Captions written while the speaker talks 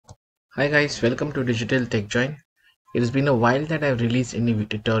Hi guys, welcome to Digital TechJoint. It has been a while that I've released any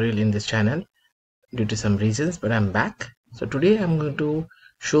tutorial in this channel due to some reasons, but I'm back. So today I'm going to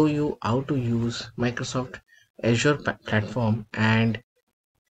show you how to use Microsoft Azure platform and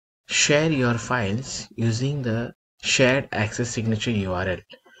share your files using the shared access signature URL.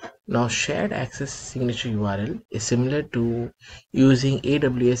 Now shared access signature URL is similar to using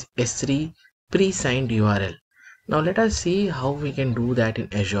AWS S3 pre-signed URL. Now let us see how we can do that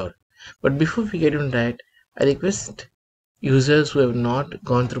in Azure. But before we get into that, I request users who have not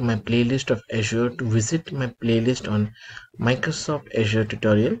gone through my playlist of Azure to visit my playlist on Microsoft Azure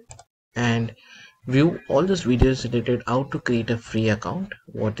tutorial and view all those videos related how to create a free account,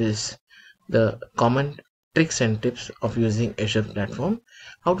 what is the common tricks and tips of using Azure platform,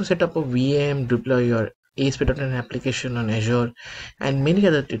 how to set up a VM, deploy your ASP.NET application on Azure, and many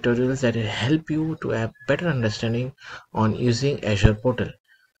other tutorials that will help you to have better understanding on using Azure portal.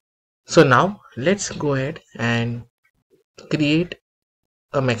 So now let's go ahead and create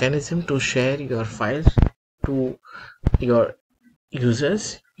a mechanism to share your files to your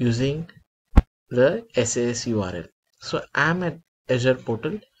users using the SAS URL. So I'm at Azure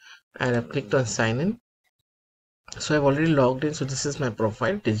portal and I've clicked on sign in. So I've already logged in. So this is my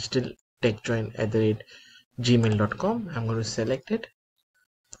profile, Digital TechJoint@gmail.com. I'm going to select it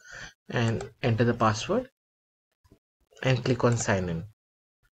and enter the password and click on sign in.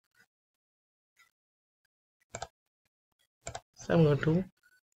 So I'm going to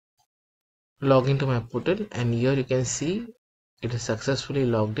log into my portal and here you can see it is successfully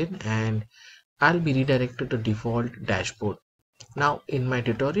logged in and I'll be redirected to default dashboard. Now in my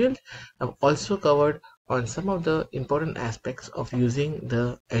tutorial, I've also covered on some of the important aspects of using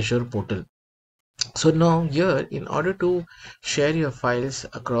the Azure portal. So now here, in order to share your files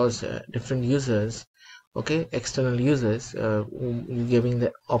across different users, okay, external users, giving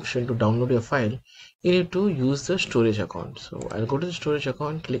the option to download your file, you need to use the storage account. So I'll go to the storage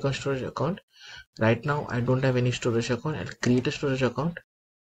account, click on storage account. Right now I don't have any storage account. I'll create a storage account.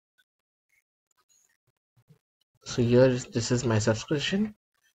 So here this is my subscription,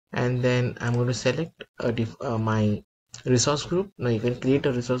 and then I'm going to select my resource group. Now you can create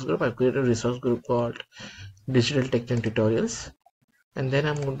a resource group. I've created a resource group called Digital TechJoint Tutorials, and then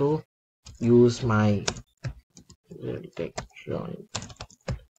I'm going to use my TechJoint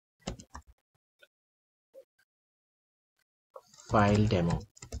file demo.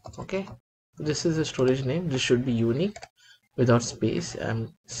 Okay, this is the storage name. This should be unique without space.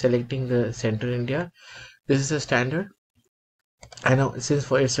 I'm selecting the center India. This is a standard. I know since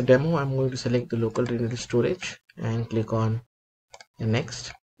for it's a demo, I'm going to select the local regional storage and click on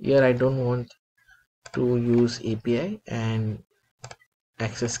next. Here I don't want to use API and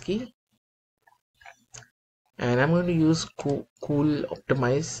access key, and I'm going to use cool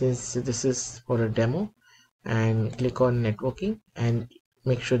optimize since this is for a demo, and click on networking and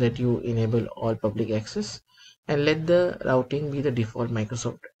make sure that you enable all public access and let the routing be the default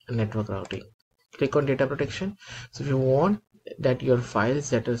Microsoft network routing. Click on data protection. So if you want that your files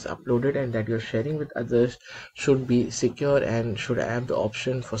that is uploaded and that you're sharing with others should be secure and should have the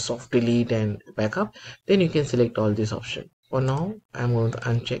option for soft delete and backup, then you can select all these options. For now I'm going to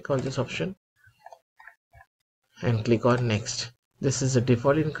uncheck all this option and click on next. This is the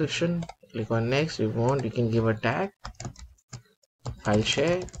default encryption. Click on next. If you want, you can give a tag file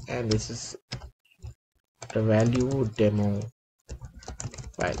share, and this is the value demo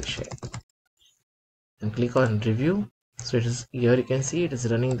file share, and click on review. So it is here, you can see it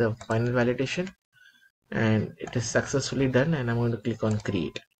is running the final validation and it is successfully done, and I'm going to click on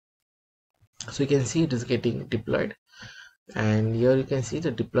create. So you can see it is getting deployed, and here you can see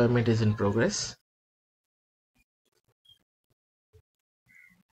the deployment is in progress.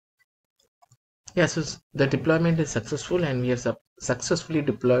 Yes, so the deployment is successful and we have successfully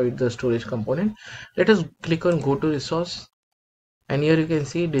deployed the storage component. Let us click on go to resource, and here you can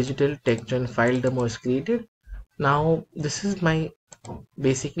see Digital TechJoint file demo is created. Now this is my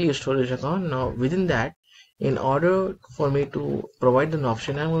basically a storage account. Now within that, in order for me to provide an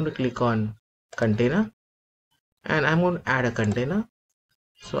option, I'm going to click on container and I'm going to add a container.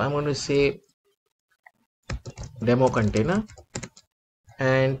 So I'm going to say demo container,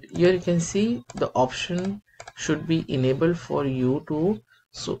 and here you can see the option should be enabled for you to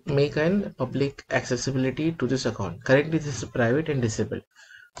make an public accessibility to this account. Currently this is private and disabled.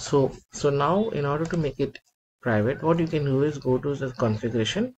 So now in order to make it private, what you can do is go to the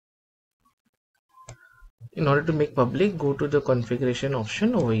configuration. In order to make public, go to the configuration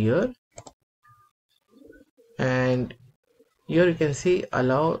option over here, and here you can see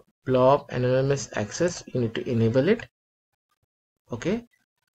allow blob anonymous access. You need to enable it. Okay,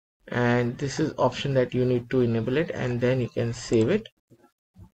 and this is option that you need to enable it, and then you can save it.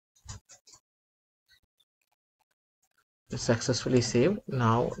 It's successfully saved.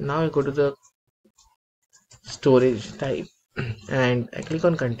 Now I go to the storage type and I click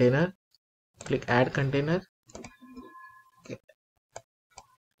on container, click add container. Okay.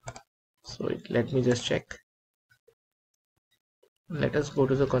 So let me just check. Let us go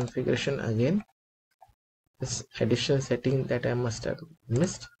to the configuration again. This additional setting that I must have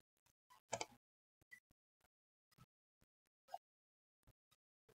missed.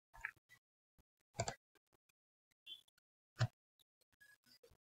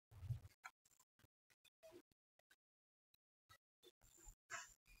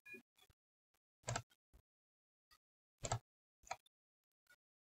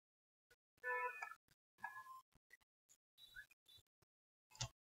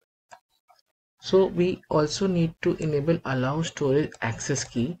 So we also need to enable allow storage access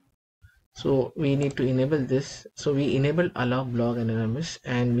key. So we need to enable this. So we enable allow block anonymous,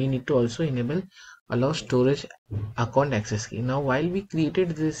 and we need to also enable allow storage account access key. Now while we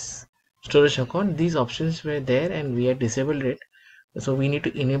created this storage account, these options were there and we had disabled it. So we need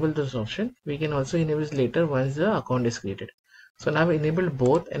to enable this option. We can also enable this later once the account is created. So now I enabled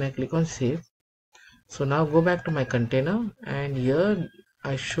both and I click on save. So now go back to my container, and here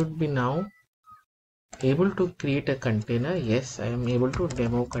I should be now able to create a container. Yes, I am able to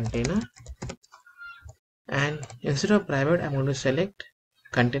demo container, and instead of private I'm going to select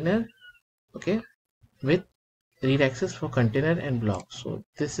container, okay, with read access for container and block. So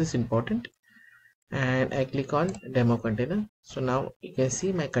this is important, and I click on demo container. So now you can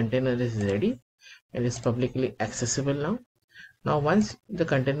see my container is ready and it's publicly accessible now. Now once the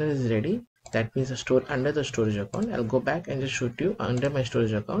container is ready, that means store under the storage account, I'll go back and just show you under my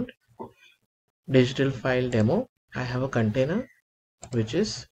storage account, digital file demo. I have a container which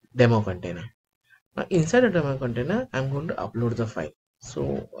is demo container. Now inside the demo container I'm going to upload the file.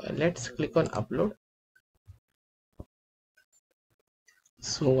 So let's click on upload.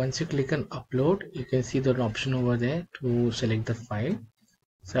 So once you click on upload, you can see the option over there to select the file.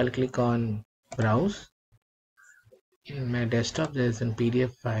 So I'll click on browse. In my desktop there is a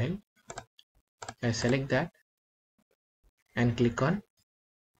PDF file. I select that and click on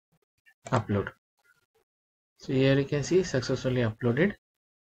upload. So here you can see successfully uploaded.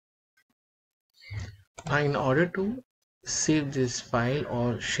 Now in order to save this file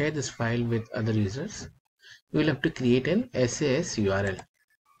or share this file with other users, you will have to create an SAS URL.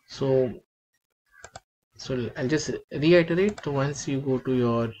 So I'll just reiterate. So once you go to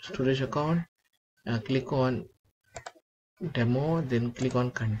your storage account, click on demo, then click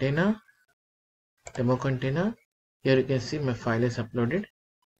on container, demo container. Here you can see my file is uploaded.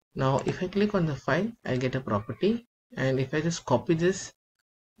 Now if I click on the file, I get a property, and if I just copy this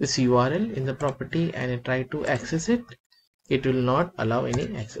URL in the property and I try to access it, it will not allow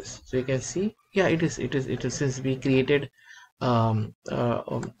any access. So you can see, yeah, it is since we created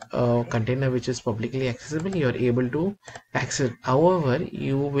a container which is publicly accessible, you are able to access. However,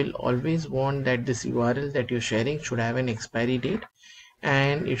 you will always want that this URL that you're sharing should have an expiry date,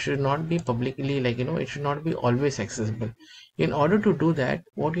 and it should not be publicly, like, it should not be always accessible. In order to do that,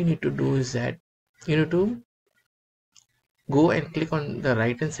 what you need to do is that you need to go and click on the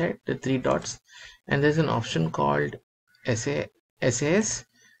right hand side, the three dots, and there's an option called SAS,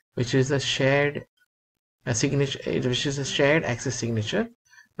 which is a shared signature, which is a shared access signature.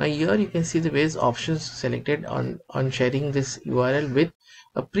 Now here you can see the various options selected on sharing this URL with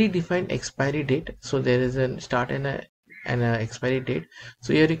a predefined expiry date. So there is a start and a expiry date.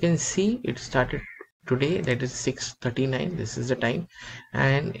 So here you can see it started today, that is 6:39. This is the time,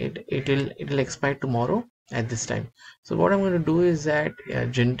 and it will expire tomorrow at this time. So what I'm going to do is that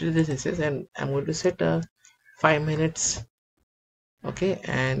generate this SS, and I'm going to set a 5 minutes, okay,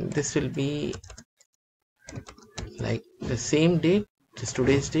 and this will be like the same date, just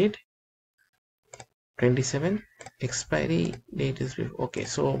today's date, 27. Expiry date is okay.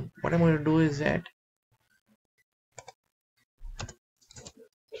 So what I'm going to do is that,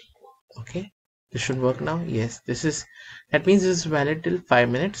 okay, this should work now. Yes, that means this is valid till 5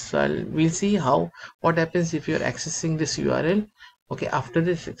 minutes. So we'll see what happens if you're accessing this URL, okay, after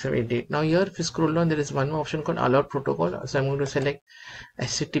this expiry date. Now here if you scroll down, there is one more option called allowed protocol. So I'm going to select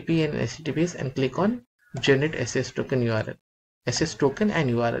HTTP and HTTPS and click on generate SS token URL, SS token and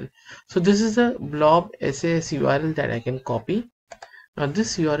URL. So this is a blob SAS URL that I can copy. Now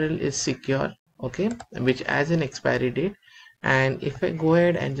this URL is secure, okay, which has an expiry date, and if I go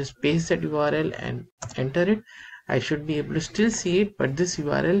ahead and just paste that URL and enter it, I should be able to still see it, but this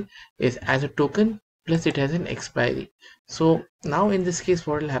URL is as a token plus it has an expiry. So now in this case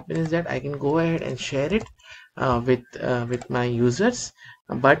what will happen is that I can go ahead and share it with my users,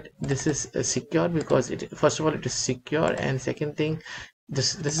 but this is secure because it, first of all, it is secure, and second thing,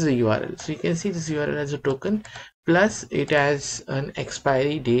 this is a URL. So you can see this URL as a token, plus it has an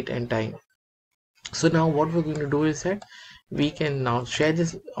expiry date and time. So now what we're going to do is that we can now share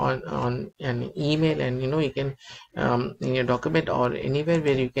this on an email, and you can in your document or anywhere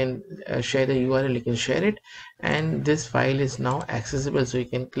where you can share the URL, you can share it, and this file is now accessible. So you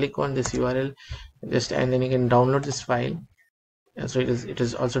can click on this URL just, and then you can download this file. So it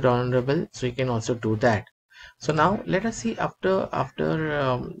is also downloadable, so you can also do that. So now let us see after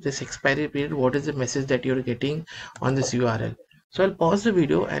this expiry period, what is the message that you're getting on this URL. So I'll pause the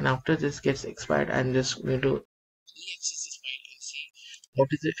video, and after this gets expired, I'm just going to access this file and see what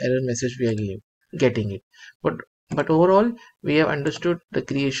is the error message we are getting it. But overall, we have understood the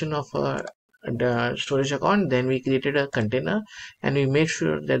creation of the storage account. Then we created a container, and we made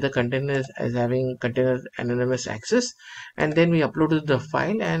sure that the container is having container anonymous access, and then we uploaded the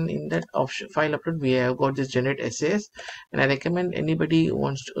file, and in that option file upload we have got this generate SAS. And I recommend anybody who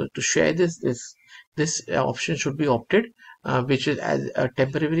wants to share this option should be opted, which is as a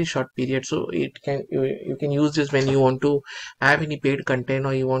temporary short period. So it can you can use this when you want to have any paid content,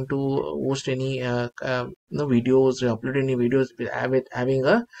 or you want to host any videos, or upload any videos with having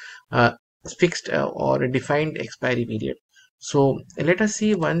a fixed or a defined expiry period. So let us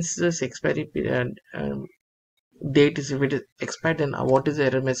see, once this expiry period date is, if it is expired, then what is the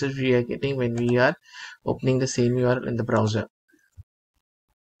error message we are getting when we are opening the same URL in the browser.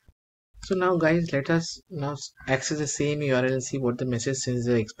 So now guys, let us now access the same URL and see what the message, since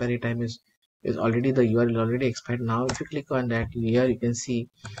the expiry time is already, the URL already expired. Now if you click on that, here you can see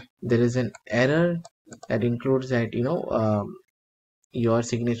there is an error that includes that your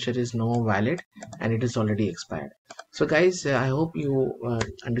signature is no valid and it is already expired. So guys, I hope you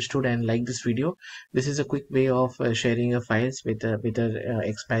understood and like this video. This is a quick way of sharing your files with a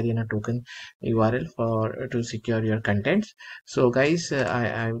expiry and a token URL for to secure your contents. So guys,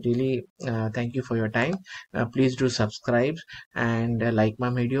 I really thank you for your time. Please do subscribe and like my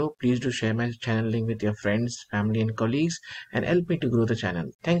video. Please do share my channel link with your friends, family and colleagues, and help me to grow the channel.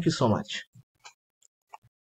 Thank you so much.